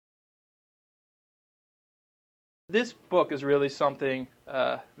This book is really something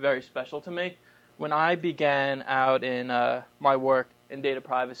very special to me. When I began out in my work in data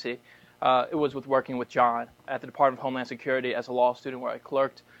privacy, it was with working with John at the Department of Homeland Security as a law student where I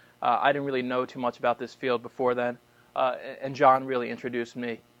clerked. I didn't really know too much about this field before then, and John really introduced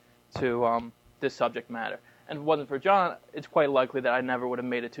me to this subject matter. And if it wasn't for John, it's quite likely that I never would have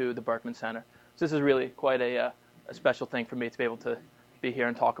made it to the Berkman Center. So this is really quite a special thing for me to be able to be here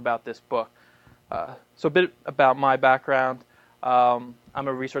and talk about this book. So a bit about my background. I'm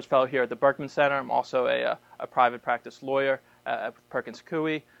a research fellow here at the Berkman Center. I'm also a private practice lawyer at Perkins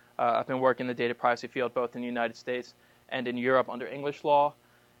Coie. I've been working in the data privacy field both in the United States and in Europe under English law.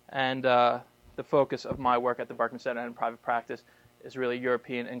 And the focus of my work at the Berkman Center and private practice is really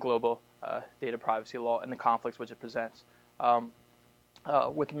European and global data privacy law and the conflicts which it presents.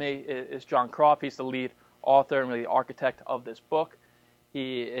 With me is John Kropf. He's the lead author and really the architect of this book.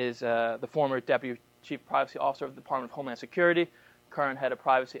 He is the former Deputy Chief Privacy Officer of the Department of Homeland Security, current head of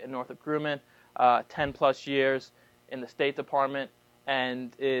privacy at Northrop Grumman, 10-plus years in the State Department,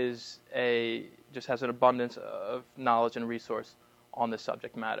 and just has an abundance of knowledge and resource on this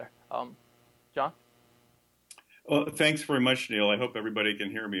subject matter. John? Well, thanks very much, Neal. I hope everybody can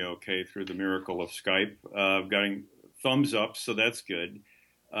hear me okay through the miracle of Skype. I've got thumbs up, so that's good.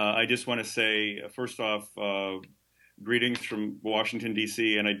 I just want to say, first off, greetings from Washington,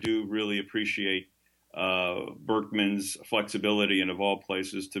 D.C., and I do really appreciate Berkman's flexibility, and of all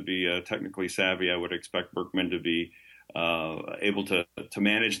places to be technically savvy. I would expect Berkman to be able to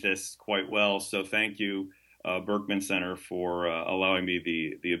manage this quite well. So thank you, Berkman Center, for allowing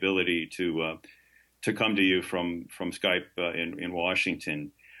me the ability to come to you from Skype in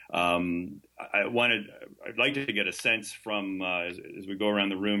Washington. I'd like to get a sense from as we go around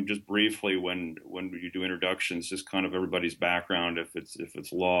the room, just briefly, when you do introductions, just kind of everybody's background, if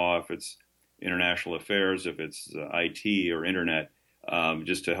it's law, if it's international affairs, if it's IT or internet,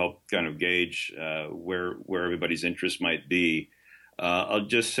 just to help kind of gauge where everybody's interest might be. I'll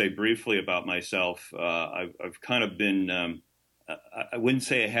just say briefly about myself. I've kind of been, I wouldn't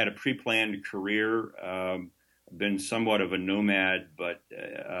say I had a pre-planned career. Been somewhat of a nomad, but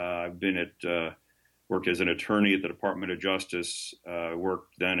I've been worked as an attorney at the Department of Justice,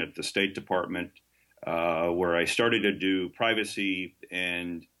 worked then at the State Department, where I started to do privacy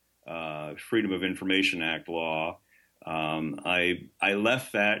and Freedom of Information Act law. I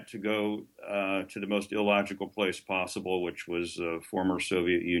left that to go to the most illogical place possible, which was former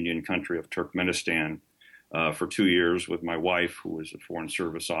Soviet Union country of Turkmenistan, for 2 years with my wife, who was a Foreign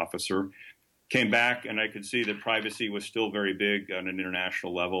Service officer. Came back, and I could see that privacy was still very big on an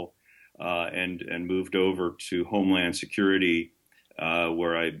international level, and moved over to Homeland Security,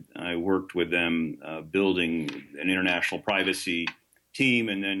 where I worked with them building an international privacy team,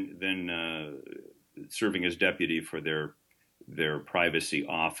 and then serving as deputy for their privacy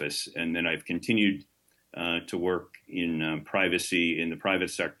office. And then I've continued to work in privacy in the private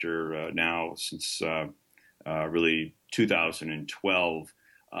sector now since really 2012.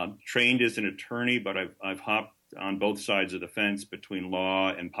 Trained as an attorney, but I've hopped on both sides of the fence between law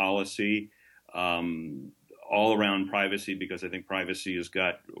and policy, all around privacy, because I think privacy has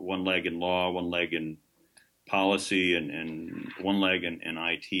got one leg in law, one leg in policy, and one leg in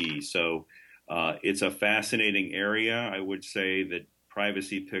IT. So it's a fascinating area. I would say that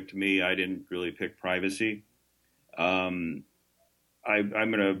privacy picked me. I didn't really pick privacy. I'm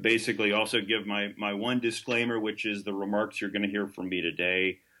going to basically also give my one disclaimer, which is the remarks you're going to hear from me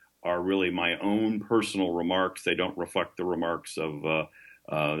today are really my own personal remarks. They don't reflect the remarks of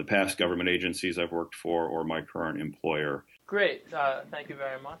the past government agencies I've worked for or my current employer. Great. Thank you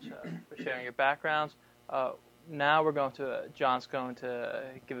very much for sharing your backgrounds. Now John's going to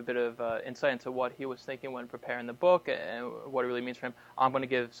give a bit of insight into what he was thinking when preparing the book and what it really means for him. I'm going to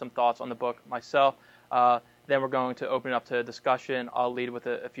give some thoughts on the book myself. Then we're going to open it up to discussion. I'll lead with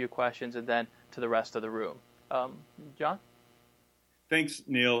a few questions and then to the rest of the room. John? Thanks,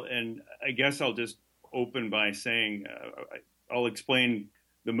 Neal. And I guess I'll just open by saying I'll explain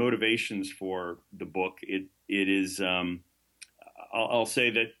the motivations for the book. It is, I'll say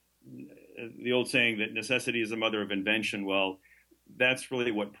that the old saying that necessity is the mother of invention, well, that's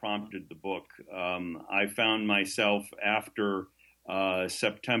really what prompted the book. I found myself after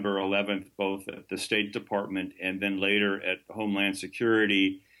September 11th, both at the State Department and then later at Homeland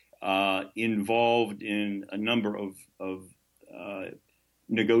Security, involved in a number of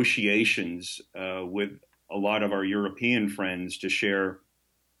negotiations with a lot of our European friends to share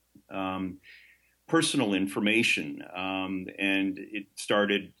personal information. And it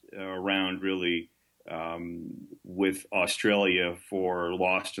started around really with Australia for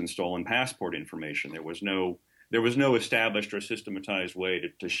lost and stolen passport information. There was no there was no established or systematized way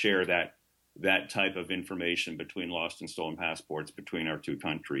to share that type of information between lost and stolen passports between our two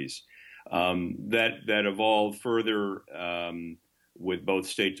countries. That evolved further with both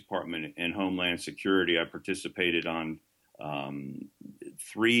State Department and Homeland Security. I participated on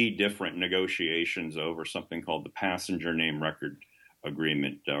 3 different negotiations over something called the Passenger Name Record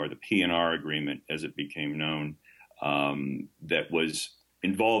Agreement, or the PNR Agreement, as it became known, that was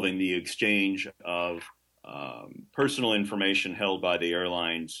involving the exchange of personal information held by the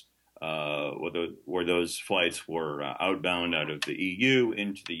airlines where those flights were outbound out of the EU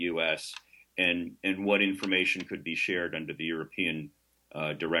into the U.S., and what information could be shared under the European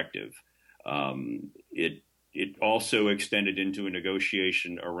directive. It also extended into a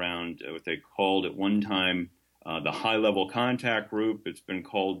negotiation around what they called at one time the high-level contact group. It's been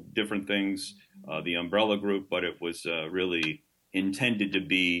called different things, the umbrella group, but it was really intended to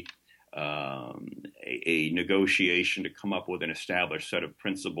be a negotiation to come up with an established set of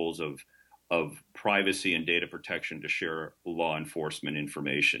principles of privacy and data protection to share law enforcement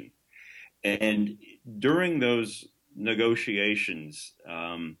information. And during those negotiations,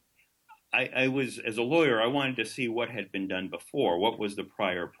 I was, as a lawyer, I wanted to see what had been done before, what was the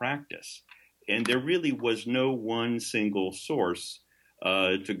prior practice. And there really was no one single source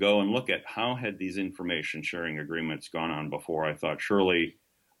to go and look at how had these information sharing agreements gone on before. I thought, surely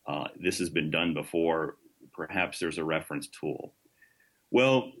this has been done before, perhaps there's a reference tool.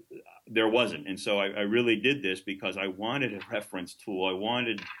 Well, there wasn't. And so I really did this because I wanted a reference tool. I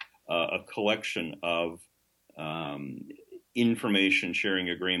wanted a collection of information sharing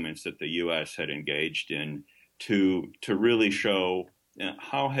agreements that the U.S. had engaged in to really show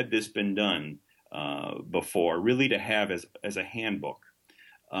how had this been done before, really to have as a handbook.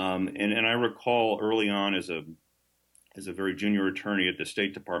 And I recall early on as a very junior attorney at the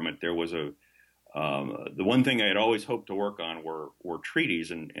State Department, there was the one thing I had always hoped to work on were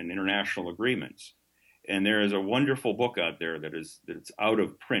treaties and international agreements. And there is a wonderful book out there that's out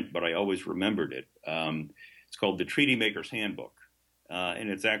of print, but I always remembered it. It's called The Treaty Maker's Handbook, and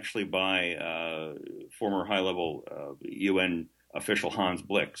it's actually by former high-level UN official Hans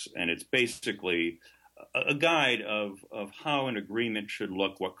Blix, and it's basically a guide of how an agreement should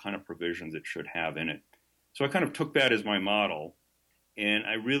look, what kind of provisions it should have in it. So I kind of took that as my model, and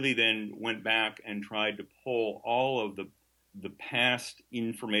I really then went back and tried to pull all of the past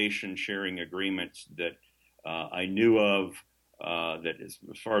information sharing agreements that I knew of, that as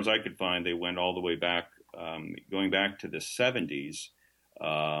far as I could find, they went all the way back, going back to the 70s,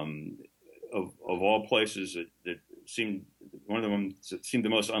 of all places that seemed, one of them seemed the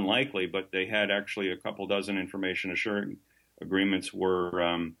most unlikely, but they had actually a couple dozen information sharing agreements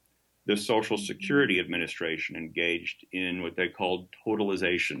were the Social Security Administration engaged in what they called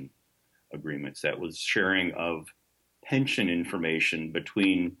totalization agreements. That was sharing of pension information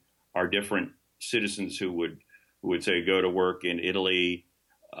between our different citizens who would say go to work in Italy,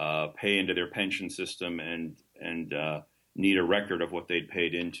 pay into their pension system, and need a record of what they'd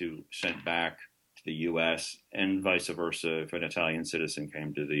paid into sent back to the U.S., and vice versa if an Italian citizen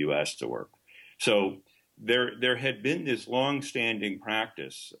came to the U.S. to work. So there had been this long-standing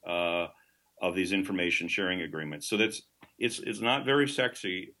practice of these information sharing agreements. So it's not very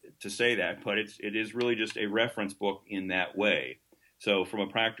sexy to say that, but it is really just a reference book in that way. So from a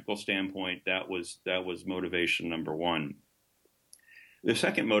practical standpoint, that was motivation number one. The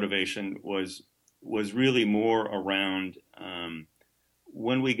second motivation was really more around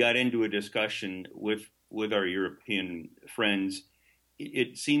when we got into a discussion with our European friends.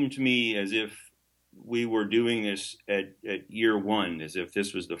 It seemed to me as if we were doing this at year one, as if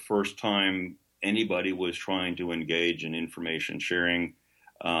this was the first time anybody was trying to engage in information sharing.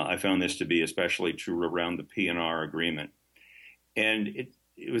 I found this to be especially true around the PNR agreement. And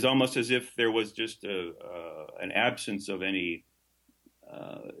it was almost as if there was just an absence of any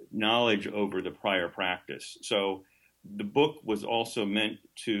knowledge over the prior practice. So the book was also meant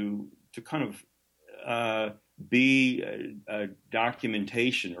to kind of be a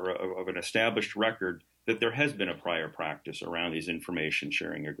documentation or of an established record that there has been a prior practice around these information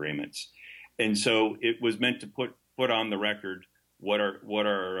sharing agreements. And so it was meant to put on the record what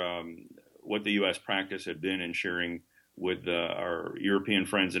the U.S. practice had been in sharing with our European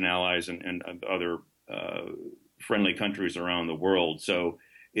friends and allies and other friendly countries around the world. So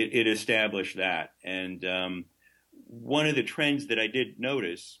it established that. And one of the trends that I did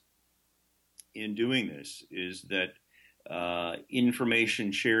notice in doing this is that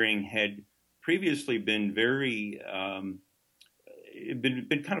information sharing had previously been been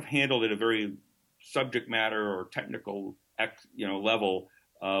kind of handled at a very subject matter or technical level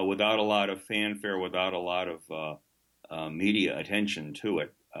without a lot of fanfare, without a lot of media attention to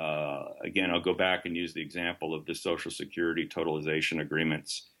it. Again, I'll go back and use the example of the Social Security totalization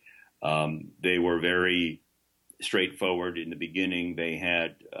agreements. They were very straightforward in the beginning. They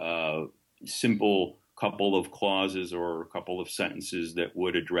had simple couple of clauses or a couple of sentences that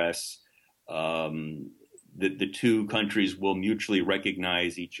would address that the two countries will mutually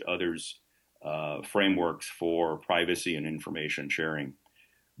recognize each other's frameworks for privacy and information sharing.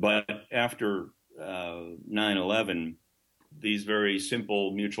 But after 9/11, these very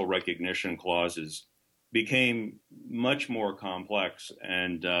simple mutual recognition clauses became much more complex,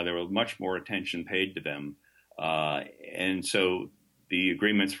 and there was much more attention paid to them. And so the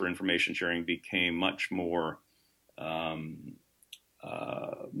agreements for information sharing became much more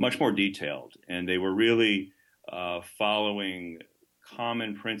detailed, and they were really following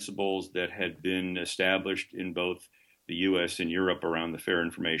common principles that had been established in both the U.S. and Europe around the fair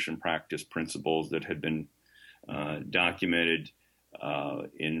information practice principles that had been documented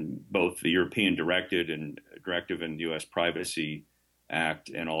in both the European Directive and U.S. Privacy Act,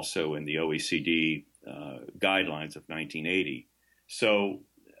 and also in the OECD guidelines of 1980. So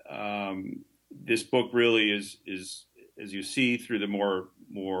this book really is, as you see through the more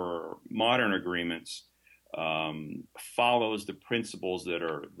modern agreements, follows the principles that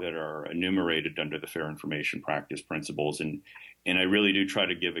are enumerated under the fair information practice principles, and I really do try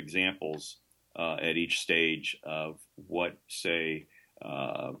to give examples at each stage of what, say,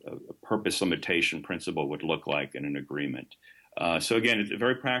 a purpose limitation principle would look like in an agreement. So again, it's a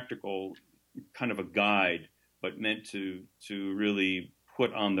very practical kind of a guide, but meant to really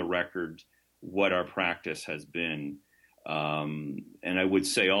put on the record what our practice has been. And I would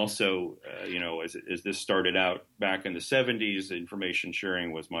say also, as this started out back in the 70s, information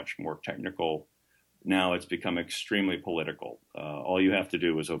sharing was much more technical. Now it's become extremely political. All you have to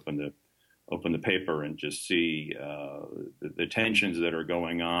do is open the paper and just see the tensions that are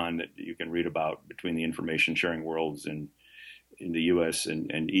going on that you can read about between the information sharing worlds, and in the U.S.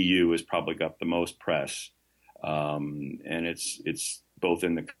 and EU has probably got the most press. And it's both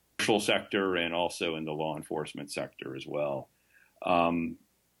in the commercial sector and also in the law enforcement sector as well.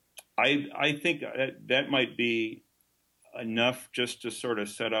 I think that might be enough just to sort of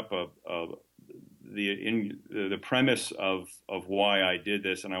set up the premise of why I did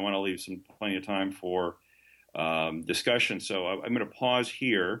this, and I want to leave plenty of time for discussion. So I'm going to pause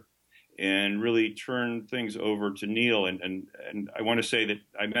here and really turn things over to Neal. And I want to say that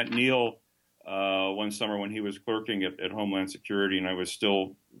I met Neal one summer when he was clerking at Homeland Security, and I was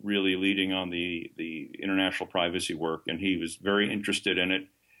still really leading on the international privacy work, and he was very interested in it,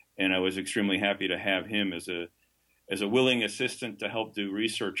 and I was extremely happy to have him as a willing assistant to help do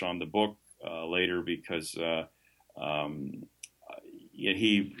research on the book later, because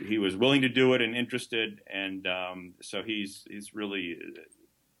he was willing to do it and interested, and so he's really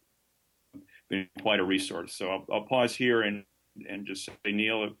been quite a resource. So I'll pause here and just say,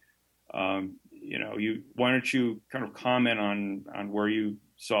 Neal, why don't you kind of comment on where you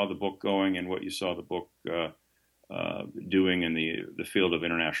saw the book going and what you saw the book doing in the field of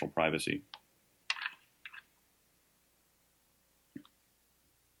international privacy?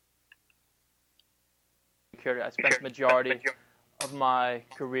 I spent the majority of my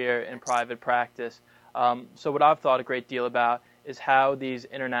career in private practice. So what I've thought a great deal about is how these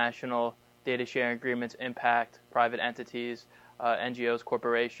international data sharing agreements impact private entities, NGOs,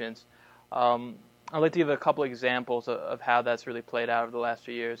 corporations. I'd like to give a couple examples of how that's really played out over the last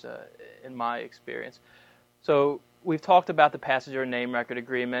few years in my experience. So we've talked about the passenger name record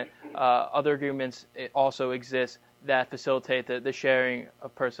agreement. Other agreements also exist that facilitate the sharing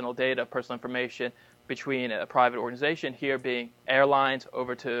of personal data, personal information between a private organization, here being airlines,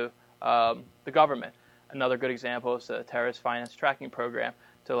 over to the government. Another good example is the terrorist finance tracking program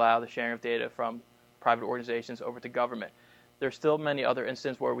to allow the sharing of data from private organizations over to government. There's still many other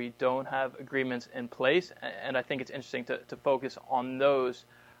instances where we don't have agreements in place, and I think it's interesting to focus on those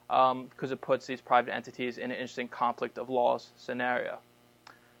because it puts these private entities in an interesting conflict of laws scenario.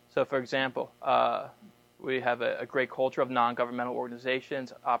 So, for example, we have a great culture of non-governmental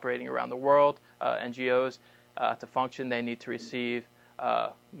organizations operating around the world, NGOs. To function, they need to receive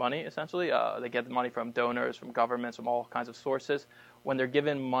money, essentially. They get the money from donors, from governments, from all kinds of sources. When they're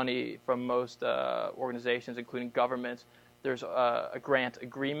given money from most organizations, including governments, there's a grant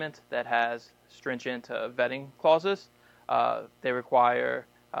agreement that has stringent vetting clauses. They require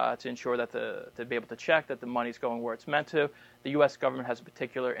to ensure that to be able to check that the money's going where it's meant to. The U.S. government has a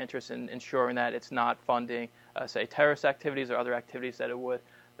particular interest in ensuring that it's not funding, say, terrorist activities or other activities that it would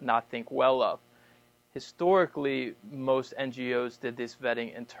not think well of. Historically, most NGOs did this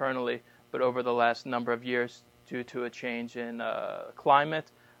vetting internally, but over the last number of years, due to a change in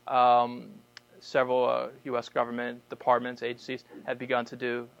climate, several U.S. government departments, agencies have begun to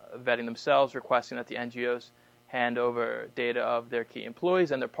do vetting themselves, requesting that the NGOs hand over data of their key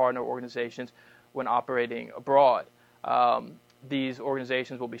employees and their partner organizations when operating abroad. These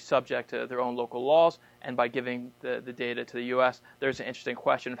organizations will be subject to their own local laws, and by giving the data to the U.S., there's an interesting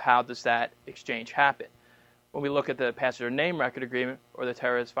question of how does that exchange happen. When we look at the passenger name record agreement or the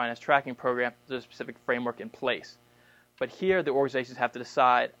terrorist finance tracking program, there's a specific framework in place. But here, the organizations have to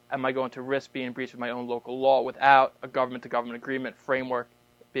decide, am I going to risk being in breach of my own local law without a government-to-government agreement framework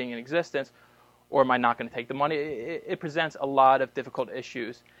being in existence, or am I not going to take the money? It presents a lot of difficult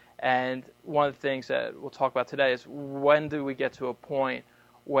issues. And one of the things that we'll talk about today is when do we get to a point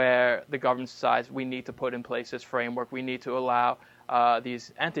where the government decides we need to put in place this framework, we need to allow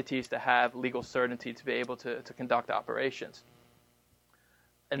these entities to have legal certainty to be able to conduct operations.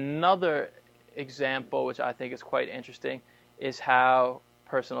 Another example, which I think is quite interesting, is how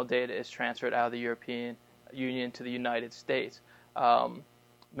personal data is transferred out of the European Union to the United States.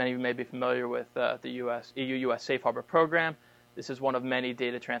 Many of you may be familiar with the EU-US Safe Harbor program. This is one of many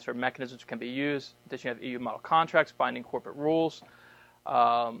data transfer mechanisms that can be used. In addition, you have EU model contracts, binding corporate rules,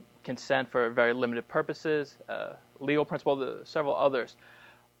 consent for very limited purposes, legal principle, several others.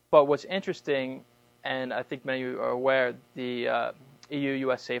 But what's interesting, and I think many of you are aware, the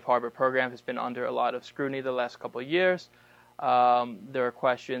EU-US Safe Harbor program has been under a lot of scrutiny the last couple of years. There are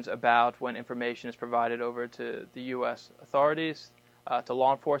questions about when information is provided over to the U.S. authorities, to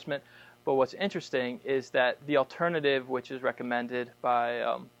law enforcement. But what's interesting is that the alternative, which is recommended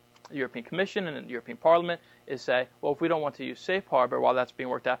by the European Commission and the European Parliament, is say, well, if we don't want to use Safe Harbor while that's being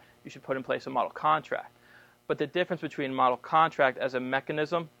worked out, you should put in place a model contract. But the difference between model contract as a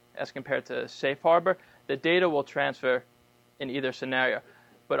mechanism as compared to Safe Harbor, the data will transfer in either scenario.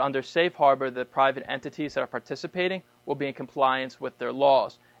 But under Safe Harbor, the private entities that are participating will be in compliance with their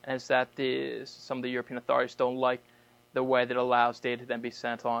laws. And it's that some of the European authorities don't like the way that allows data to then be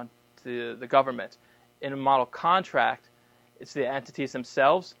sent on to the government. In a model contract, it's the entities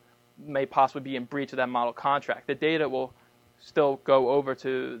themselves may possibly be in breach of that model contract. The data will still go over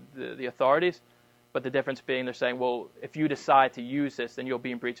to the authorities, but the difference being they're saying, well, if you decide to use this, then you'll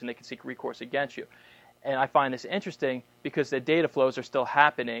be in breach and they can seek recourse against you. And I find this interesting because the data flows are still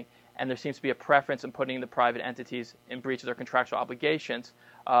happening, and there seems to be a preference in putting the private entities in breach of their contractual obligations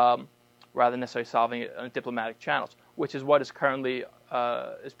rather than necessarily solving it on diplomatic channels, which is what is currently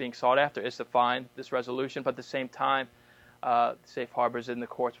is being sought after, is to find this resolution. But at the same time, Safe Harbor is in the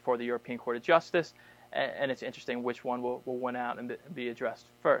courts before the European Court of Justice, and it's interesting which one will win out and be addressed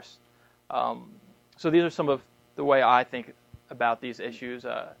first. So these are some of the way I think about these issues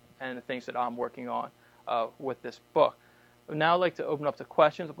and the things that I'm working on with this book. Now I'd like to open up to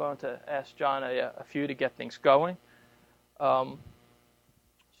questions. I'm going to ask John a few to get things going.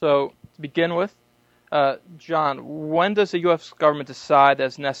 So to begin with, John, when does the U.S. government decide that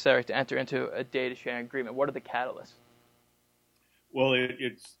it's necessary to enter into a data sharing agreement? What are the catalysts? Well,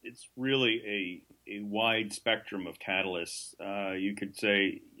 it's really a wide spectrum of catalysts. You could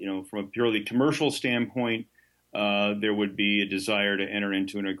say, from a purely commercial standpoint, there would be a desire to enter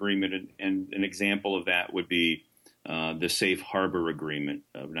into an agreement, and an example of that would be the Safe Harbor Agreement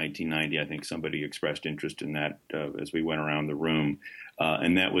of 1990. I think somebody expressed interest in that as we went around the room,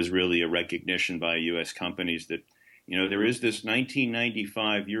 and that was really a recognition by U.S. companies that, there is this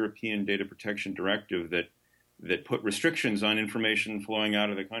 1995 European Data Protection Directive that put restrictions on information flowing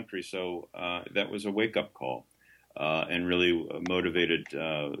out of the country. So that was a wake-up call and really motivated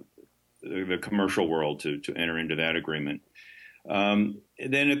the commercial world to enter into that agreement.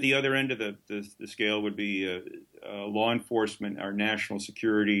 Then at the other end of the scale would be law enforcement, our national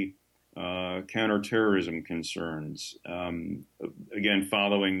security, counter-terrorism concerns. Again,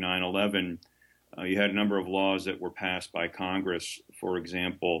 following 9/11, you had a number of laws that were passed by Congress, for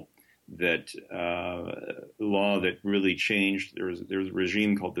example, that law that really changed. There's a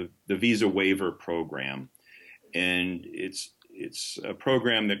regime called the Visa Waiver Program, and it's a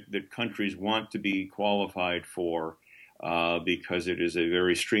program that countries want to be qualified for because it is a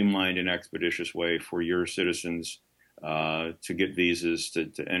very streamlined and expeditious way for your citizens to get visas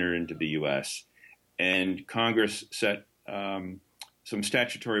to enter into the U.S. And Congress set some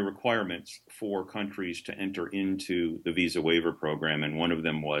statutory requirements for countries to enter into the Visa Waiver Program, and one of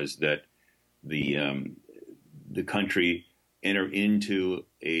them was that the country enter into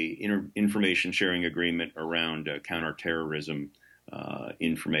a information sharing agreement around counterterrorism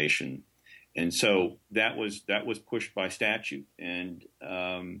information, and so that was pushed by statute. And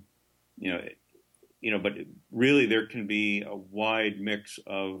but really there can be a wide mix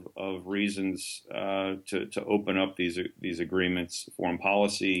of reasons to open up these agreements. Foreign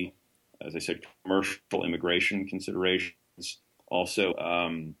policy, as I said, commercial immigration considerations, also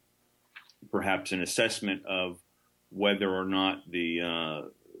perhaps an assessment of whether or not the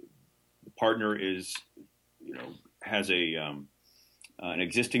partner has an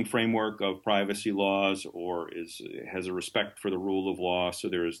existing framework of privacy laws or has a respect for the rule of law. So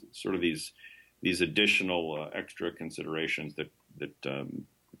there's sort of these additional extra considerations that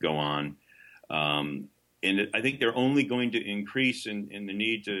go on. And I think they're only going to increase in the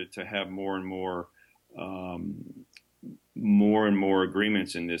need to have more and more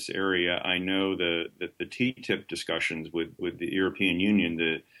agreements in this area. I know that the TTIP discussions with the European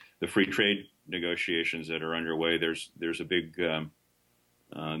Union, the free trade negotiations that are underway, there's a big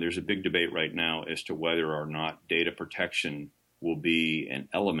debate right now as to whether or not data protection will be an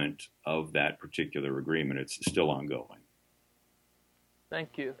element of that particular agreement. It's still ongoing.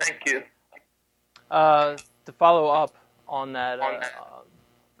 Thank you. To follow up on that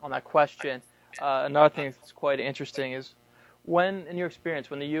question, another thing that's quite interesting is in your experience,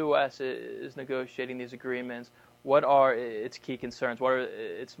 when the U.S. is negotiating these agreements, what are its key concerns? What are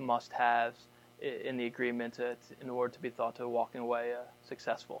its must-haves in the agreement in order to be thought to walking away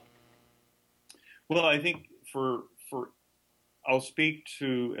successful? Well, I think I'll speak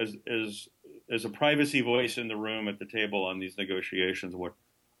to as a privacy voice in the room at the table on these negotiations. What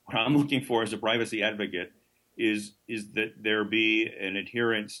I'm looking for as a privacy advocate is that there be an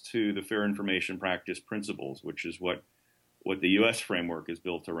adherence to the fair information practice principles, which is what the U.S. framework is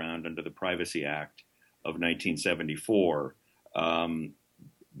built around under the Privacy Act of 1974.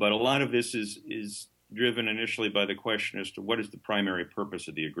 But a lot of this is driven initially by the question as to what is the primary purpose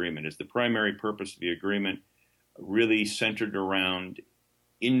of the agreement. Is the primary purpose of the agreement really centered around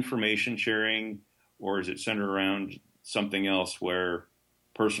information sharing, or is it centered around something else where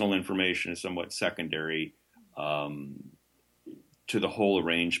personal information is somewhat secondary to the whole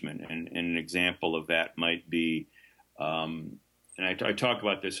arrangement? And an example of that might be, and I talk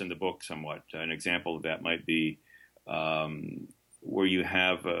about this in the book somewhat, an example of that might be where you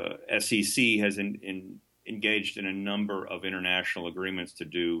have SEC has engaged in a number of international agreements to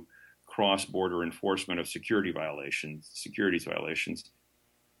do cross-border enforcement of securities violations.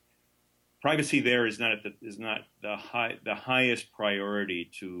 Privacy there is not the highest priority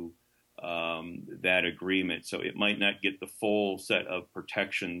to that agreement, so it might not get the full set of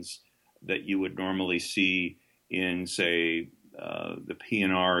protections that you would normally see in, say, the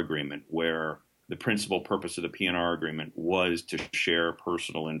PNR agreement, where the principal purpose of the PNR agreement was to share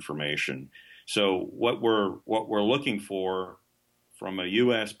personal information. So what we're looking for from a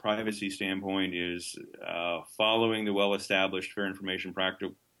U.S. privacy standpoint is following the well-established fair information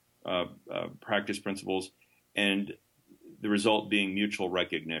practice principles, and the result being mutual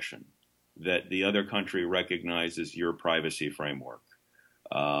recognition that the other country recognizes your privacy framework.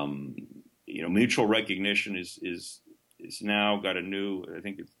 Mutual recognition is now got a new, I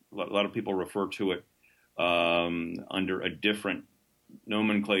think a lot of people refer to it under a different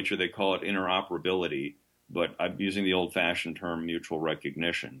nomenclature. They call it interoperability, but I'm using the old-fashioned term mutual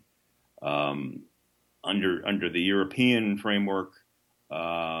recognition. Under the European framework,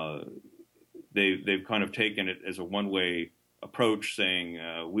 they've kind of taken it as a one-way approach, saying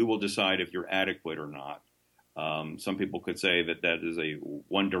we will decide if you're adequate or not. Some people could say that is a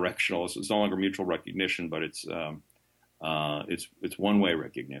one-directional. It's no longer mutual recognition, but it's one-way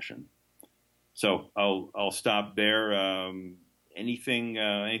recognition. So I'll stop there. Anything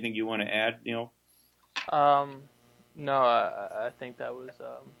you want to add, Neal? No, I think that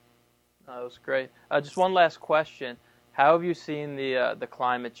was great. Just one last question. How have you seen the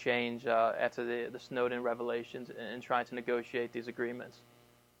climate change after the Snowden revelations in trying to negotiate these agreements?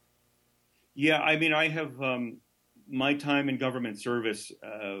 Yeah, I mean, I have my time in government service.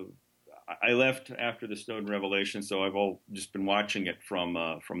 I left after the Snowden revelation, so I've just been watching it from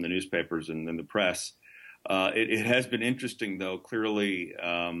the newspapers and the press. It has been interesting, though. Clearly,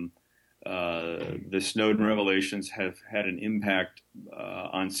 the Snowden revelations have had an impact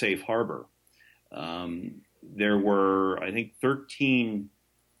on safe harbor. There were, I think, 13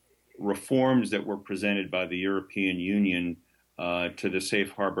 reforms that were presented by the European Union to the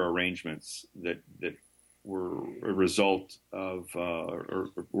safe harbor arrangements that were a result of or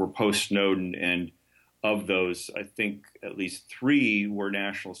were post-Snowden, and of those, I think at least 3 were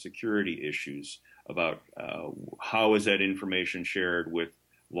national security issues about how is that information shared with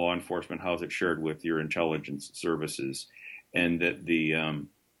law enforcement, how is it shared with your intelligence services, and that the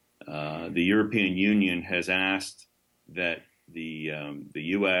European Union has asked that the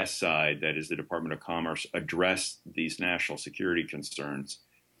U.S. side, that is the Department of Commerce, address these national security concerns.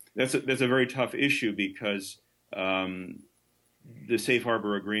 That's a very tough issue because the Safe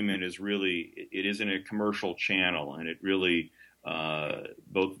Harbor Agreement it isn't a commercial channel, and it really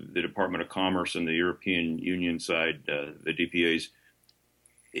both the Department of Commerce and the European Union side, the DPAs,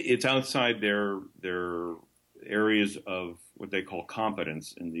 it's outside their areas of what they call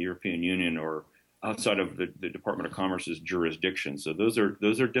competence in the European Union, or outside of the Department of Commerce's jurisdiction. So those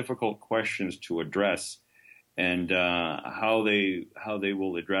are difficult questions to address, and how they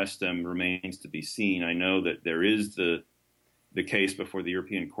will address them remains to be seen. I know that there is the case before the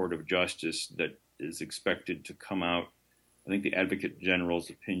European Court of Justice that is expected to come out. I think the Advocate General's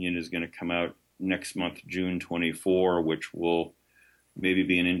opinion is going to come out next month, June 24, which will maybe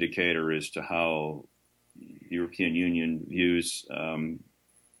be an indicator as to how the European Union views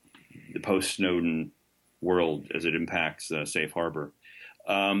the post-Snowden world as it impacts Safe Harbor.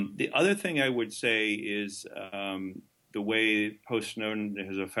 The other thing I would say is the way post-Snowden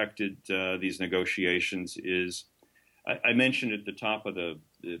has affected these negotiations is, I mentioned at the top of the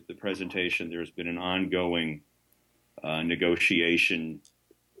presentation, there's been an ongoing negotiation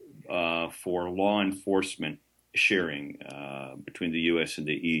for law enforcement sharing between the U.S. and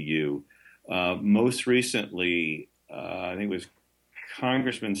the EU. Most recently, I think it was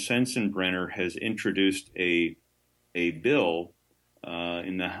Congressman Sensenbrenner has introduced a bill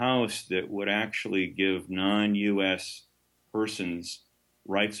in the House that would actually give non-U.S. persons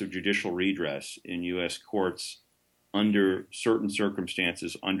rights of judicial redress in U.S. courts under certain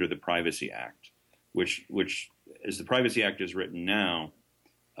circumstances under the Privacy Act, which as the Privacy Act is written now,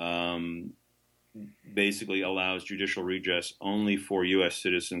 basically allows judicial redress only for U.S.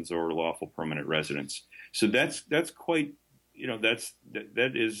 citizens or lawful permanent residents. So that's quite,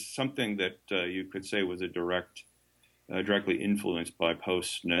 that is something that you could say was directly influenced by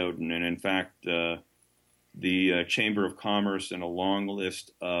post-Snowden. And in fact, the Chamber of Commerce and a long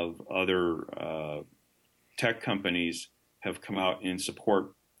list of other tech companies have come out in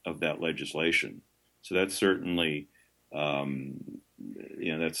support of that legislation. So that's certainly,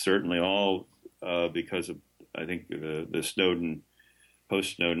 that's certainly all because of, I think, the Snowden,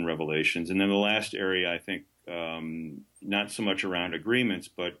 post-Snowden revelations. And then the last area, I think, not so much around agreements,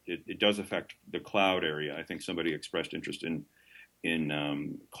 but it does affect the cloud area. I think somebody expressed interest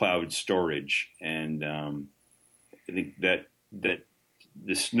in cloud storage, and I think that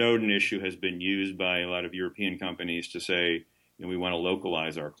the Snowden issue has been used by a lot of European companies to say, we want to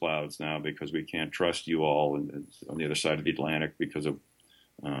localize our clouds now because we can't trust you all on the other side of the Atlantic because of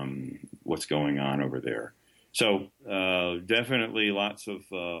what's going on over there. So definitely lots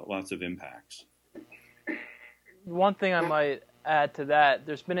of impacts. One thing I might add to that,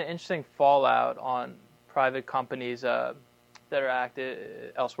 there's been an interesting fallout on private companies that are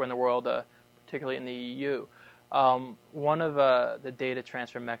active elsewhere in the world, particularly in the EU. One of the data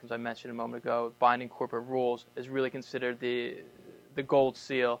transfer mechanisms I mentioned a moment ago, binding corporate rules, is really considered the gold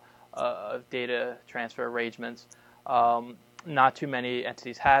seal of data transfer arrangements. Not too many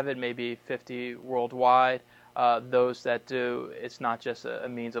entities have it, maybe 50 worldwide. Those that do, it's not just a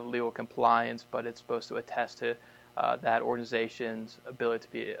means of legal compliance, but it's supposed to attest to that organization's ability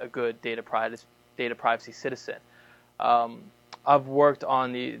to be a good data privacy citizen. I've worked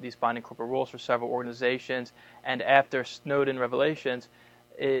on these binding corporate rules for several organizations, and after Snowden revelations,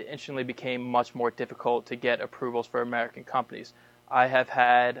 it instantly became much more difficult to get approvals for American companies. I have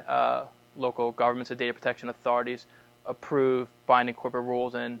had local governments and data protection authorities approve binding corporate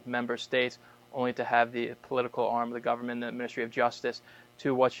rules in member states, only to have the political arm of the government, the Ministry of Justice,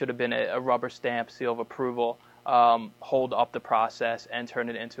 to what should have been a rubber stamp seal of approval, hold up the process and turn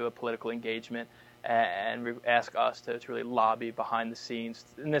it into a political engagement and ask us to really lobby behind the scenes.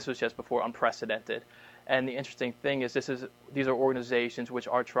 And this was just before unprecedented. And the interesting thing is these are organizations which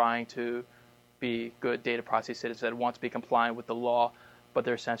are trying to be good data privacy citizens that want to be compliant with the law, but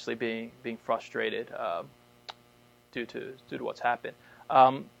they're essentially being frustrated due to what's happened.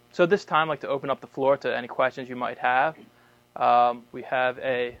 So this time, I'd like to open up the floor to any questions you might have. We have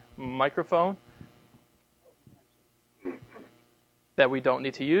a microphone that we don't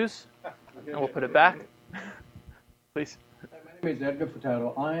need to use, and we'll put it back. Please. My name is Edgar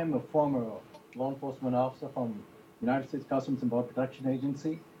Furtado. I am a former law enforcement officer from United States Customs and Border Protection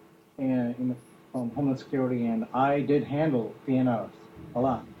Agency and from Homeland Security, and I did handle PNRs a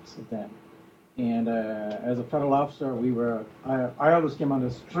lot of them. And as a federal officer, I always came under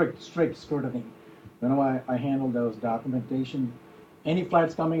strict scrutiny. Whenever I handled those documentation, any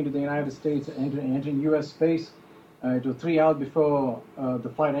flights coming into the United States, entering U.S. space, to 3 hours before the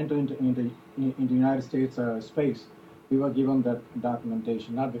flight entered into United States space, we were given that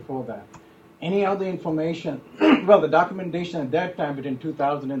documentation, not before that. Any other information, well, the documentation at that time between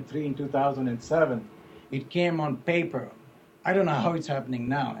 2003 and 2007, it came on paper. I don't know how it's happening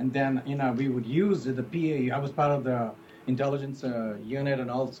now. And then, we would use the PA. I was part of the intelligence unit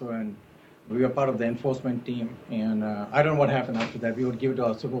and we were part of the enforcement team. And I don't know what happened after that. We would give it to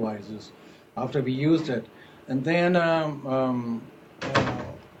our supervisors after we used it. And then, as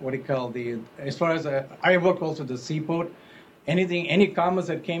far as I worked also at the seaport, any commerce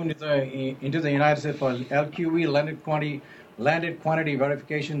that came into the United States for LQE, landed quantity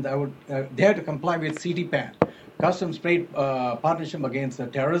verification, they had to comply with CTPAT, Customs Trade Partnership Against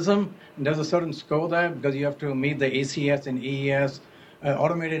Terrorism. And there's a certain score there because you have to meet the ACS and AES,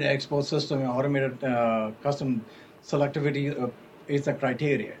 automated export system, and automated custom selectivity is the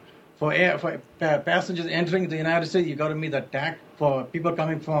criteria. For passengers entering the United States, you got to meet the TAC. For people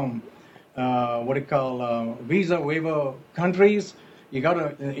coming from visa waiver countries, you got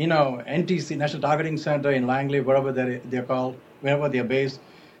to, NTC, National Targeting Center in Langley, wherever they're called, wherever they're based,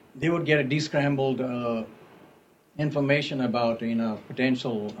 they would get a descrambled information about,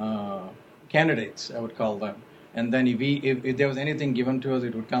 potential candidates, I would call them. And then if there was anything given to us,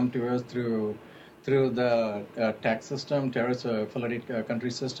 it would come to us through the tax system, terrorist affiliated country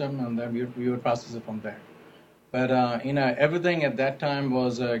system, and then we would process it from there. But everything at that time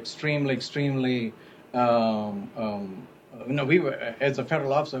was extremely. We were, as a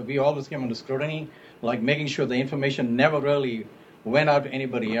federal officer, we always came under scrutiny, like making sure the information never really went out to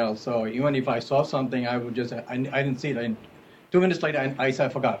anybody else. So even if I saw something, I would just I didn't see it. And 2 minutes later, I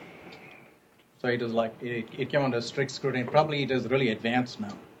forgot. So it was like it came under strict scrutiny. Probably it is really advanced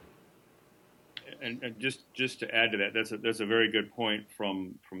now. And just to add to that, that's a very good point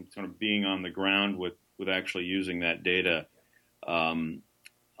from sort of being on the ground with actually using that data.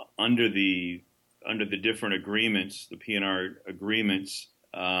 Under the different agreements, the PNR agreements,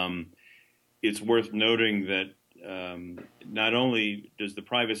 it's worth noting that not only does the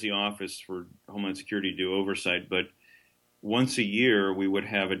Privacy Office for Homeland Security do oversight, but once a year we would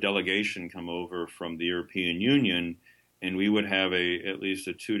have a delegation come over from the European Union, and we would have at least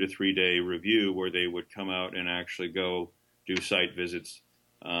a 2 to 3 day review where they would come out and actually go do site visits,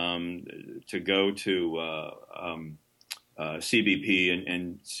 to go to CBP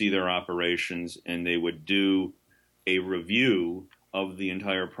and see their operations, and they would do a review of the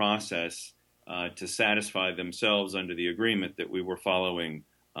entire process to satisfy themselves under the agreement that we were following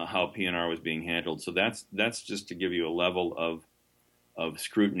how PNR was being handled. So that's just to give you a level of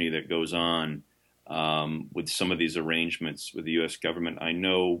scrutiny that goes on with some of these arrangements with the U.S. government. I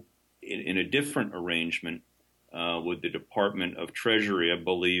know in a different arrangement with the Department of Treasury, I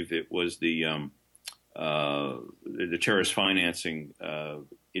believe it was the terrorist financing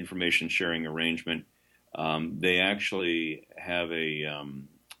information sharing arrangement. They actually have the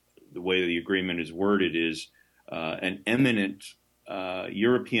way the agreement is worded is an eminent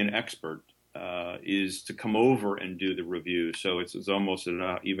European expert is to come over and do the review. So it's almost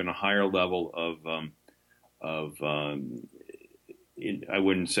even a higher level of I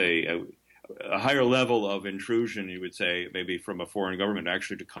wouldn't say a higher level of intrusion, you would say, maybe from a foreign government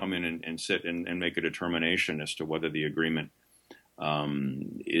actually to come in and sit and make a determination as to whether the agreement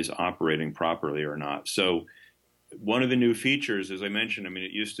is operating properly or not. So one of the new features, as I mentioned,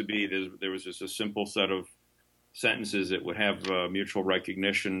 it used to be there was just a simple set of sentences that would have mutual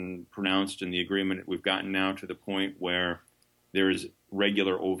recognition pronounced in the agreement. We've gotten now to the point where there is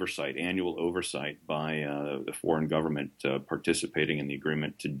regular oversight, annual oversight by the foreign government participating in the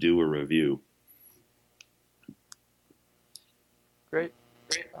agreement to do a review. Great.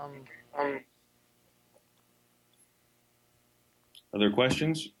 Other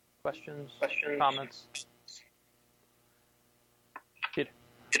questions? Questions? Comments? Peter.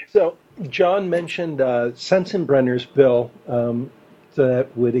 So John mentioned Sensenbrenner's bill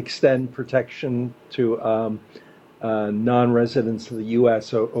that would extend protection to non-residents of the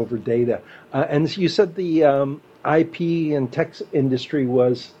U.S. over data. And you said the IP and tech industry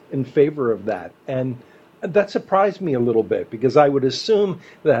was in favor of that. And that surprised me a little bit because I would assume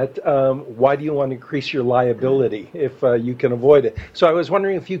that why do you want to increase your liability if you can avoid it? So I was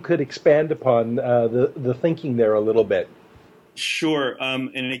wondering if you could expand upon the thinking there a little bit. Sure.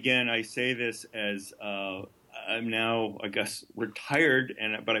 And again, I say this as I'm now, I guess, retired,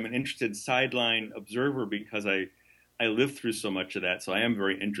 but I'm an interested sideline observer because I lived through so much of that. So I am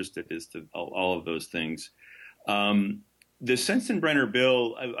very interested as to all of those things. The Sensenbrenner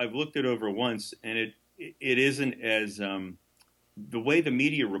bill, I've looked it over once, and it isn't as the way the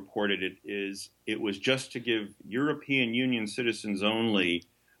media reported it is it was just to give European Union citizens only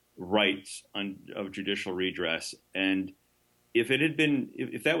rights of judicial redress. And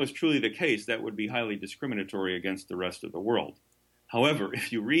if that was truly the case, that would be highly discriminatory against the rest of the world. However,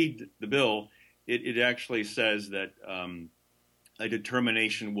 if you read the bill, it actually says that a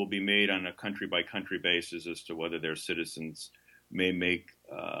determination will be made on a country-by-country basis as to whether their citizens may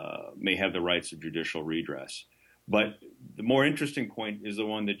have the rights of judicial redress. But the more interesting point is the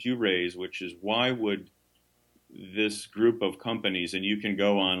one that you raise, which is why would this group of companies, and you can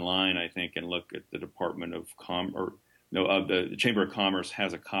go online, I think, and look at the Department of the Chamber of Commerce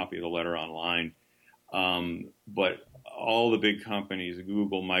has a copy of the letter online. But all the big companies,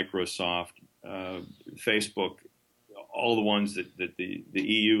 Google, Microsoft, Facebook, all the ones that the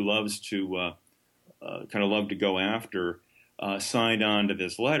EU loves to love to go after, signed on to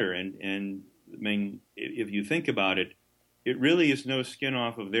this letter. And I mean, if you think about it, it really is no skin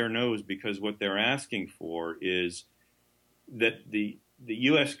off of their nose, because what they're asking for is that the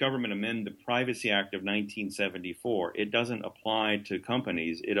U.S. government amend the Privacy Act of 1974. It doesn't apply to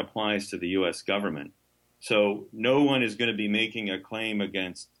companies. It applies to the U.S. government. So no one is going to be making a claim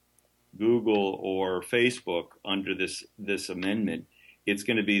against Google or Facebook under this amendment. It's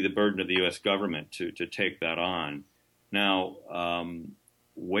going to be the burden of the U.S. government to take that on. Now,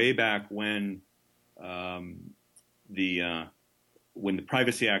 way back when the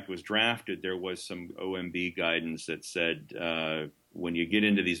Privacy Act was drafted, there was some OMB guidance that said when you get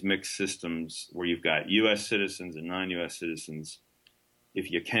into these mixed systems where you've got U.S. citizens and non-U.S. citizens, if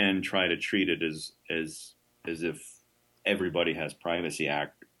you can, try to treat it as if everybody has Privacy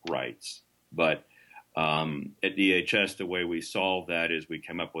Act rights. But at DHS, the way we solved that is we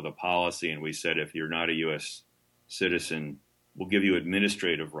came up with a policy and we said, if you're not a U.S. citizen, we'll give you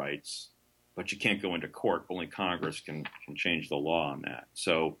administrative rights, but you can't go into court. Only Congress can change the law on that.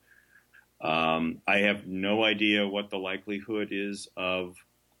 So I have no idea what the likelihood is of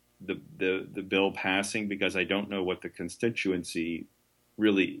the bill passing, because I don't know what the constituency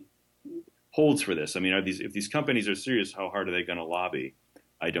really holds for this. I mean, if these companies are serious, how hard are they going to lobby?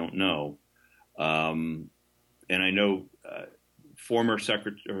 I don't know. And I know former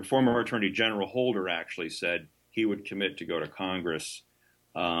Attorney General Holder actually said he would commit to go to Congress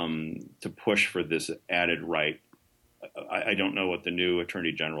to push for this added right. I don't know what the new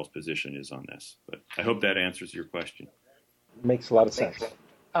Attorney General's position is on this, but I hope that answers your question. Makes a lot of sense.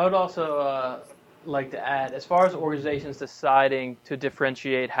 I would also like to add, as far as organizations deciding to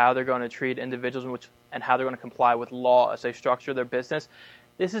differentiate how they're going to treat individuals and how they're going to comply with law as they structure their business,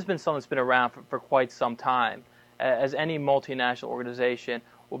 this has been something that's been around for quite some time. As any multinational organization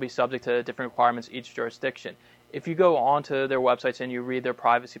will be subject to different requirements each jurisdiction. If you go onto their websites and you read their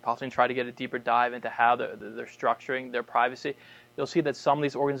privacy policy and try to get a deeper dive into how they're structuring their privacy, you'll see that some of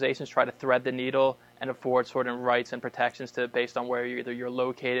these organizations try to thread the needle and afford certain rights and protections based on where either you're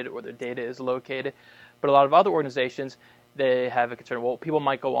located or their data is located. But a lot of other organizations, they have a concern, well, people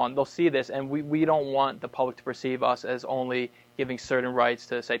might go on, they'll see this, and we don't want the public to perceive us as only giving certain rights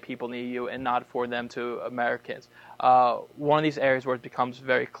to, say, people in the EU and not for them to Americans. One of these areas where it becomes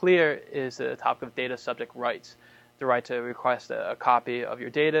very clear is the topic of data subject rights. The right to request a copy of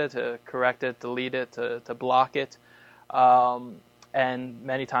your data, to correct it, delete it, to block it. And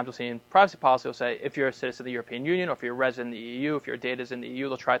many times we'll see in privacy policy, will say if you're a citizen of the European Union or if you're a resident in the EU, if your data is in the EU,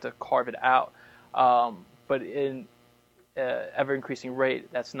 they'll try to carve it out. But in ever-increasing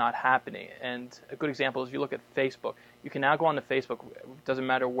rate, that's not happening. And a good example is if you look at Facebook. You can now go on to Facebook, it doesn't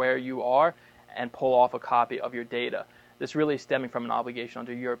matter where you are, and pull off a copy of your data. This really is stemming from an obligation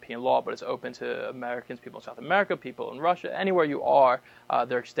under European law, but it's open to Americans, people in South America, people in Russia, anywhere you are,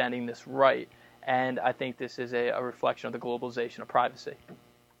 they're extending this right. And I think this is a reflection of the globalization of privacy.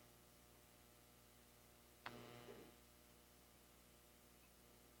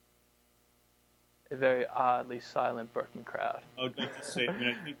 A very oddly silent Berkman crowd. I would like to say, I mean,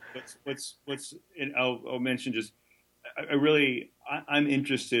 I think I'll mention just, I'm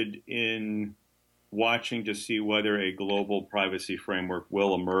interested in watching to see whether a global privacy framework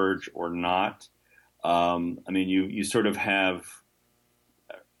will emerge or not. I mean, you sort of have,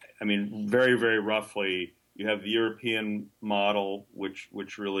 I mean, very, very roughly, you have the European model,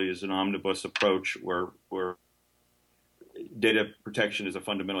 which really is an omnibus approach where data protection is a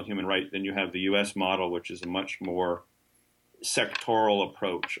fundamental human right. Then you have the U.S. model, which is a much more sectoral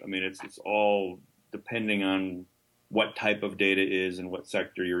approach. I mean, it's all depending on what type of data is and what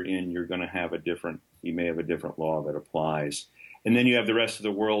sector you're in, you may have a different law that applies. And then you have the rest of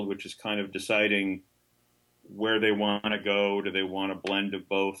the world, which is kind of deciding where they want to go. Do they want a blend of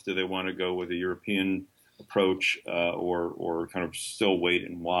both? Do they want to go with a European approach or kind of still wait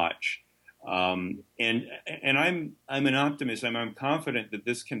and watch? And I'm an optimist. I'm confident that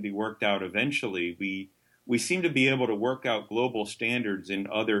this can be worked out eventually. We seem to be able to work out global standards in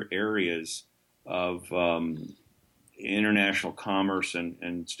other areas of international commerce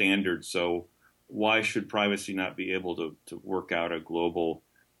and standards. So why should privacy not be able to work out a global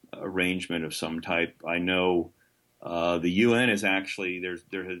arrangement of some type? I know the UN is actually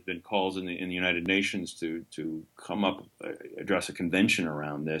there has been calls in the United Nations to come up address a convention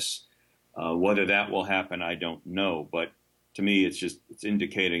around this. Whether that will happen, I don't know. But to me, it's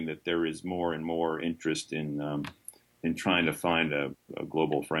indicating that there is more and more interest in trying to find a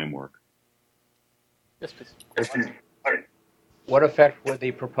global framework. Yes, please. Question. What effect would the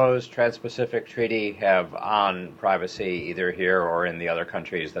proposed Trans-Pacific Treaty have on privacy, either here or in the other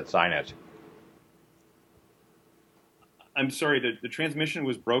countries that sign it? I'm sorry, the transmission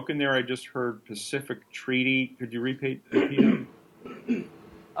was broken there. I just heard Pacific Treaty. Could you repeat it?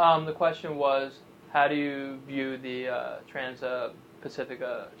 The question was, how do you view the Trans-Pacific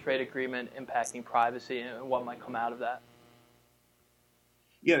Trade Agreement impacting privacy and what might come out of that?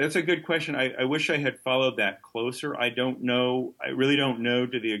 Yeah, that's a good question. I wish I had followed that closer. I don't know. I really don't know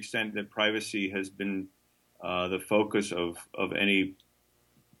to the extent that privacy has been the focus of any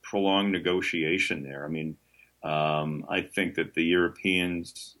prolonged negotiation there. I mean, I think that the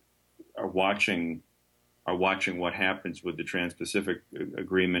Europeans are watching what happens with the Trans-Pacific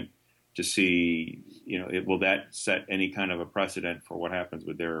Agreement to see, will that set any kind of a precedent for what happens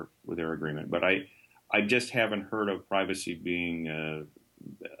with their agreement. But I just haven't heard of privacy being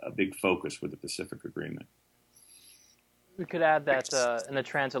a big focus with the Pacific Agreement. We could add that in the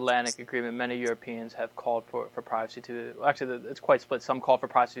Transatlantic Agreement, many Europeans have called for privacy to, actually it's quite split. Some call for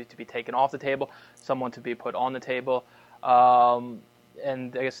privacy to be taken off the table, some want to be put on the table.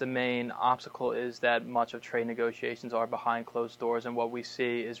 And I guess the main obstacle is that much of trade negotiations are behind closed doors, and what we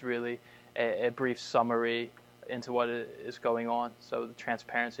see is really a brief summary into what is going on. So the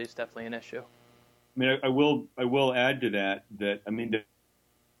transparency is definitely an issue. I mean, I will add to that I mean,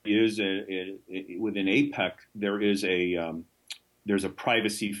 there is within APEC there's a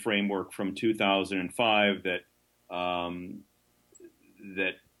privacy framework from 2005 that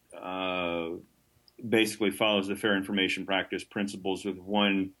basically follows the fair information practice principles with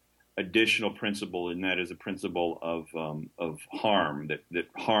one additional principle, and that is a principle of harm. That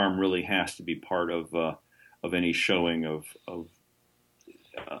harm really has to be part of any showing of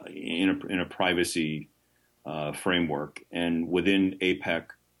in a privacy framework. And within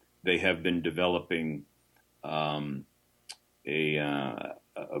APEC, they have been developing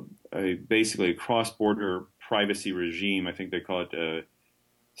basically a cross-border privacy regime. I think they call it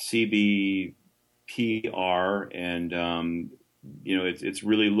CBPR, and it's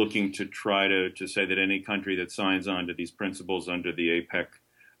really looking to try to say that any country that signs on to these principles under the APEC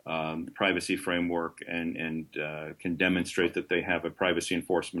privacy framework and can demonstrate that they have a privacy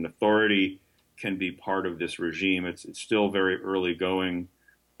enforcement authority can be part of this regime. It's still very early going.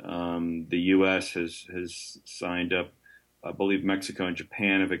 The U.S. has signed up. I believe Mexico and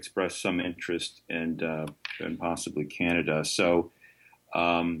Japan have expressed some interest, and possibly Canada. So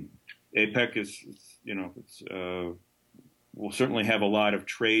APEC is, will certainly have a lot of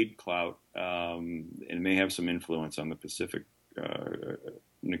trade clout and may have some influence on the Pacific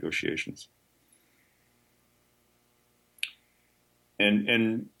negotiations.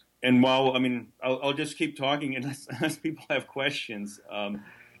 And while, I mean, I'll just keep talking unless people have questions.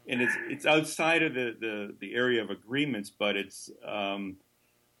 And it's outside of the area of agreements, but it's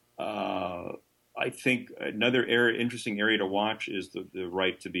I think another interesting area to watch is the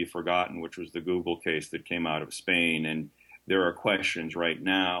right to be forgotten, which was the Google case that came out of Spain. And there are questions right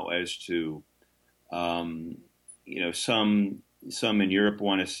now as to some in Europe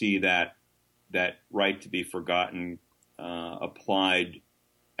want to see that right to be forgotten applied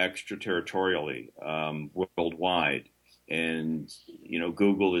extraterritorially worldwide. And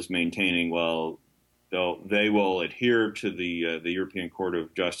Google is maintaining, well, they will adhere to the European Court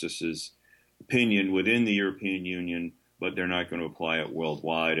of Justice's opinion within the European Union, but they're not going to apply it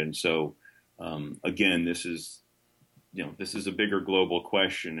worldwide. And so, again, this is a bigger global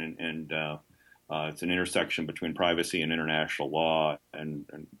question, and it's an intersection between privacy and international law, and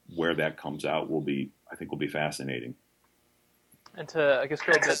where that comes out will be fascinating. And to, I guess,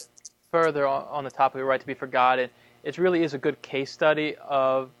 go a bit further on the topic of right to be forgotten, it really is a good case study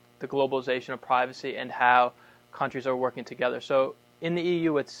of the globalization of privacy and how countries are working together. So in the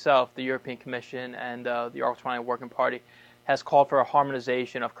EU itself, the European Commission and the Article 29 Working Party has called for a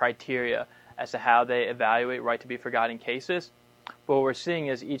harmonization of criteria as to how they evaluate right to be forgotten cases. But what we're seeing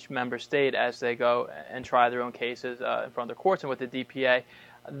is each member state, as they go and try their own cases in front of the courts and with the DPA,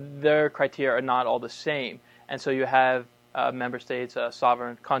 their criteria are not all the same. And so you have member states,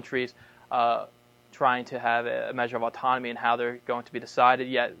 sovereign countries, trying to have a measure of autonomy in how they're going to be decided,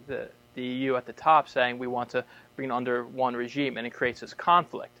 yet the EU at the top saying we want to bring it under one regime, and it creates this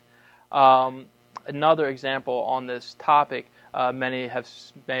conflict. Another example on this topic, many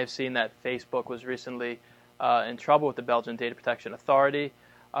may have seen that Facebook was recently in trouble with the Belgian Data Protection Authority.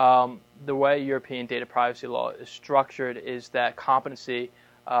 The way European data privacy law is structured is that competency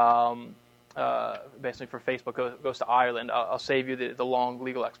basically for Facebook goes to Ireland. I'll save you the long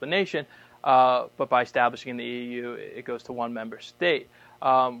legal explanation, but by establishing in the EU, it goes to one member state.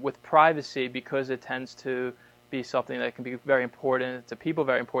 With privacy, because it tends to be something that can be very important to people,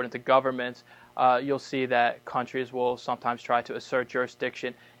 very important to governments, you'll see that countries will sometimes try to assert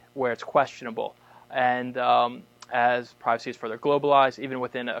jurisdiction where it's questionable. And as privacy is further globalized, even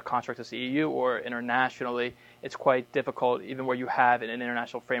within a construct as the EU or internationally, it's quite difficult, even where you have an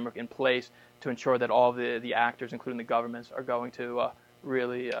international framework in place, to ensure that all the actors, including the governments, are going to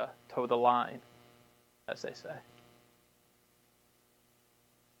really toe the line, as they say.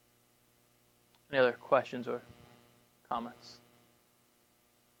 Any other questions or comments?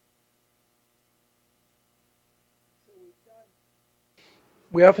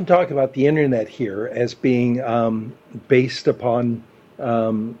 We often talk about the internet here as being based upon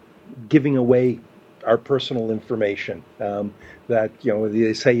giving away our personal information. That,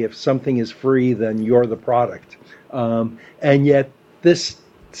 they say if something is free, then you're the product. And yet this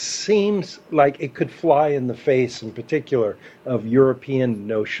seems like it could fly in the face, in particular, of European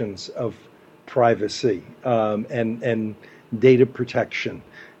notions of privacy and data protection.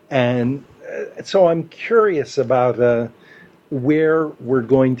 And so I'm curious about where we're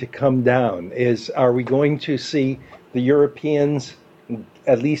going to come down. Are we going to see the Europeans,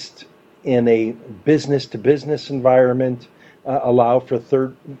 at least in a business-to-business environment, allow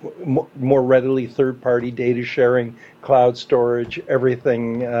for more readily third-party data sharing, cloud storage,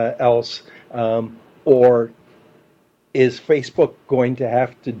 everything else? Or is Facebook going to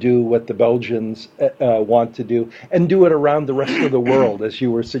have to do what the Belgians want to do and do it around the rest of the world, as you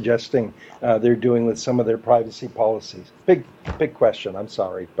were suggesting they're doing with some of their privacy policies? Big question. I'm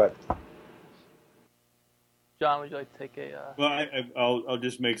sorry, but John, would you like to take a? Well, I'll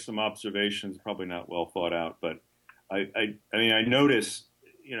just make some observations. Probably not well thought out, but I mean, I notice,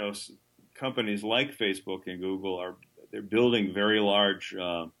 companies like Facebook and Google they're building very large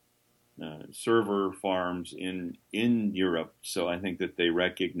server farms in Europe. So I think that they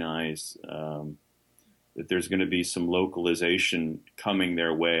recognize that there's going to be some localization coming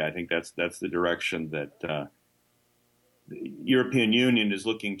their way. I think that's the direction that the European Union is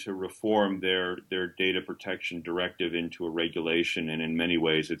looking to reform their data protection directive into a regulation, and in many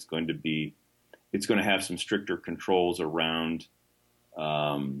ways it's going to have some stricter controls around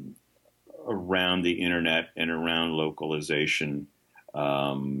the internet and around localization.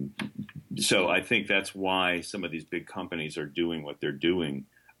 So I think that's why some of these big companies are doing what they're doing.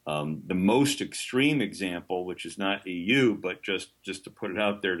 The most extreme example, which is not EU, but just to put it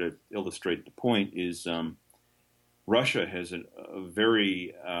out there to illustrate the point, is Russia has a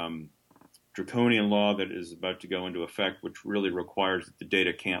very draconian law that is about to go into effect, which really requires that the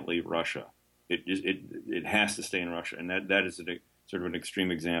data can't leave Russia. It has to stay in Russia, and that is sort of an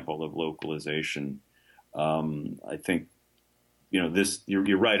extreme example of localization. I think,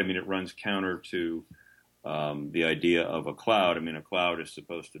 you're right. I mean, it runs counter to the idea of a cloud. I mean, a cloud is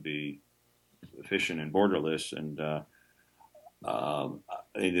supposed to be efficient and borderless, and the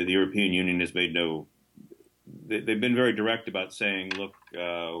European Union has made they've been very direct about saying, look,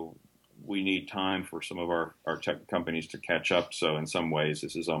 we need time for some of our tech companies to catch up. So in some ways,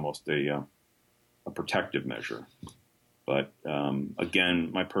 this is almost a protective measure. But again,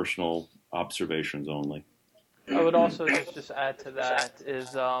 my personal observations only. I would also just add to that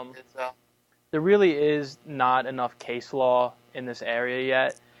is there really is not enough case law in this area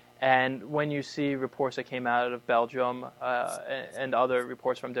yet. And when you see reports that came out of Belgium and other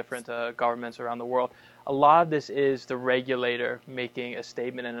reports from different governments around the world, a lot of this is the regulator making a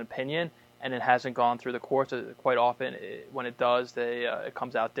statement and an opinion, and it hasn't gone through the courts. Quite often, when it does, it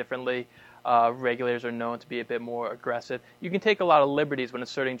comes out differently. Regulators are known to be a bit more aggressive. You can take a lot of liberties when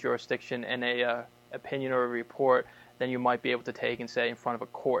asserting jurisdiction in a opinion or a report than you might be able to take and say in front of a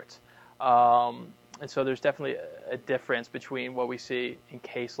court. And so there's definitely a difference between what we see in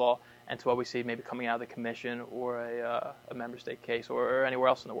case law and to what we see maybe coming out of the Commission or a member state case or anywhere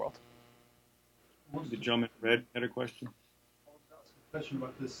else in the world. The gentleman in red had a question. I want to ask a question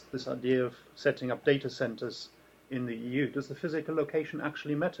about this idea of setting up data centers in the EU. Does the physical location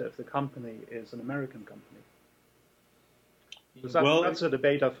actually matter if the company is an American company? That's a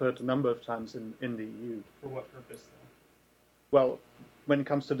debate I've heard a number of times in the EU. For what purpose, though? Well, when it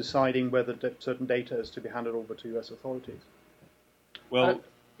comes to deciding whether certain data is to be handed over to U.S. authorities. Well,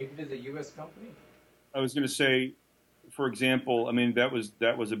 If it is a U.S. company? I was going to say, for example, I mean, that was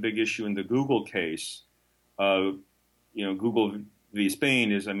a big issue in the Google case. Google v.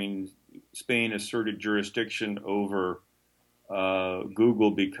 Spain Spain asserted jurisdiction over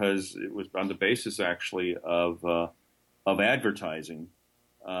Google because it was on the basis actually of advertising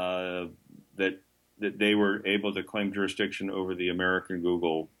that they were able to claim jurisdiction over the American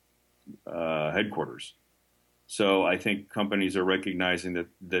Google headquarters. So I think companies are recognizing that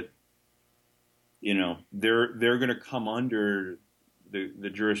they're going to come under the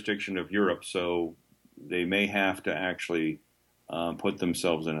jurisdiction of Europe, so they may have to actually put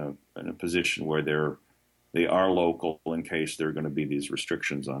themselves in a position where they are local in case there are going to be these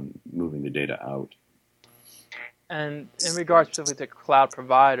restrictions on moving the data out. And in regards specifically to cloud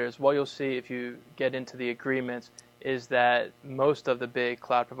providers, what you'll see if you get into the agreements is that most of the big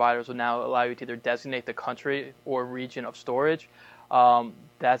cloud providers will now allow you to either designate the country or region of storage.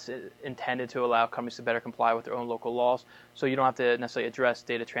 That's intended to allow companies to better comply with their own local laws. So you don't have to necessarily address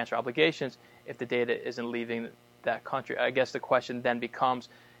data transfer obligations if the data isn't leaving that country. I guess the question then becomes,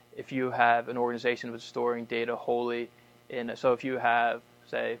 if you have an organization that's storing data wholly so if you have,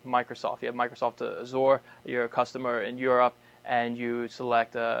 say, Microsoft, you have Microsoft Azure, you're a customer in Europe, and you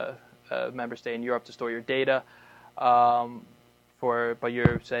select a member state in Europe to store your data, but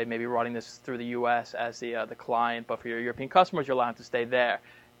you're, say, maybe running this through the U.S. as the client, but for your European customers, you're allowed to stay there.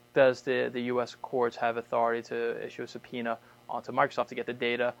 Does the U.S. courts have authority to issue a subpoena onto Microsoft to get the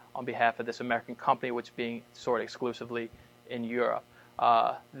data on behalf of this American company, which is being stored exclusively in Europe?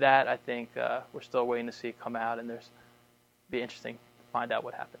 That, I think, we're still waiting to see come out, and be interesting to find out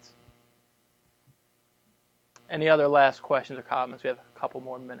what happens. Any other last questions or comments? We have a couple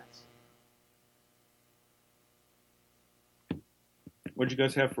more minutes. What did you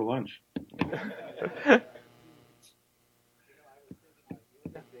guys have for lunch?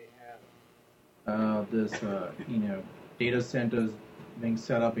 Data centers being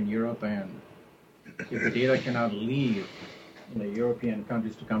set up in Europe, and if the data cannot leave European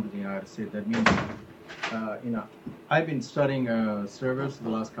countries to come to the United States, that means, I've been studying servers for the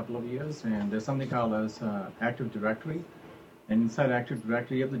last couple of years, and there's something called as Active Directory, and inside Active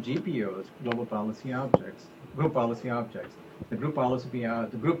Directory you have the GPOs, Global Policy Objects, Group Policy Objects. The group policy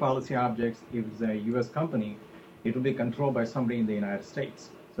objects, if it's a U.S. company, it will be controlled by somebody in the United States.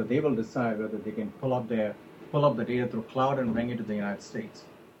 So they will decide whether they can pull up the data through cloud and bring it to the United States.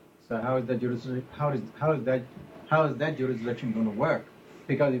 So how is that jurisdiction going to work?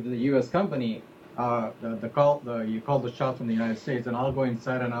 Because if the U.S. company, you call the shots from the United States, and I'll go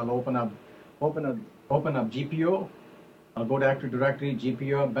inside and I'll open up GPO. I'll go to Active Directory,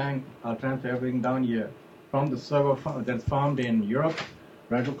 GPO, bang. I'll transfer everything down here from the server that's found in Europe,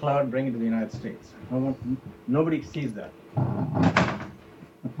 right to cloud, bring it to the United States. Nobody sees that.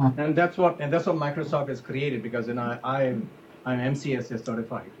 And that's what Microsoft has created, because I'm MCSA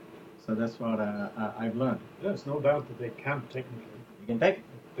certified, so that's what I've learned. There's no doubt that they can technically. You can take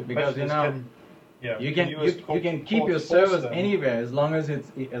it because you can keep your force servers them anywhere as long as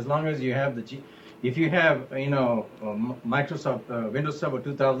you have if you have Microsoft Windows Server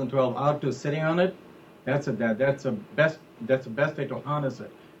 2012 R2 sitting on it, that's the best way to harness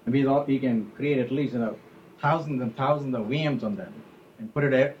it. And you can create at least thousands and thousands of VMs on them, and put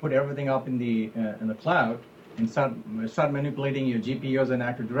everything up in the cloud, and start manipulating your GPUs and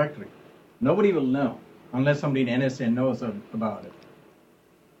Active Directory. Nobody will know unless somebody in NSA knows about it.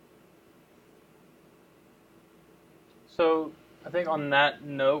 So I think on that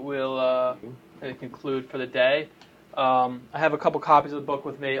note, we'll conclude for the day. I have a couple copies of the book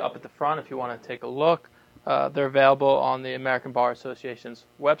with me up at the front if you want to take a look. They're available on the American Bar Association's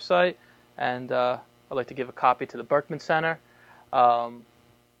website, and I'd like to give a copy to the Berkman Center,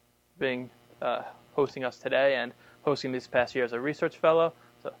 hosting us today and hosting this past year as a research fellow.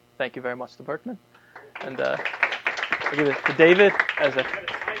 So thank you very much to Berkman. And I'll give it to David as a...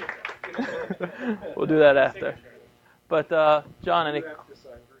 We'll do that after. But John, any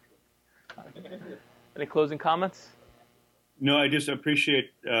closing comments? No, I just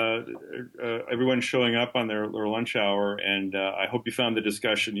appreciate everyone showing up on their lunch hour, and I hope you found the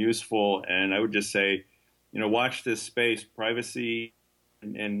discussion useful. And I would just say, watch this space. Privacy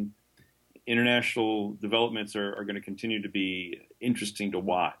and international developments are going to continue to be interesting to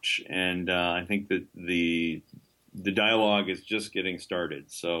watch. And I think that the dialogue is just getting started.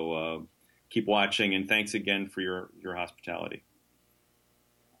 So keep watching, and thanks again for your hospitality.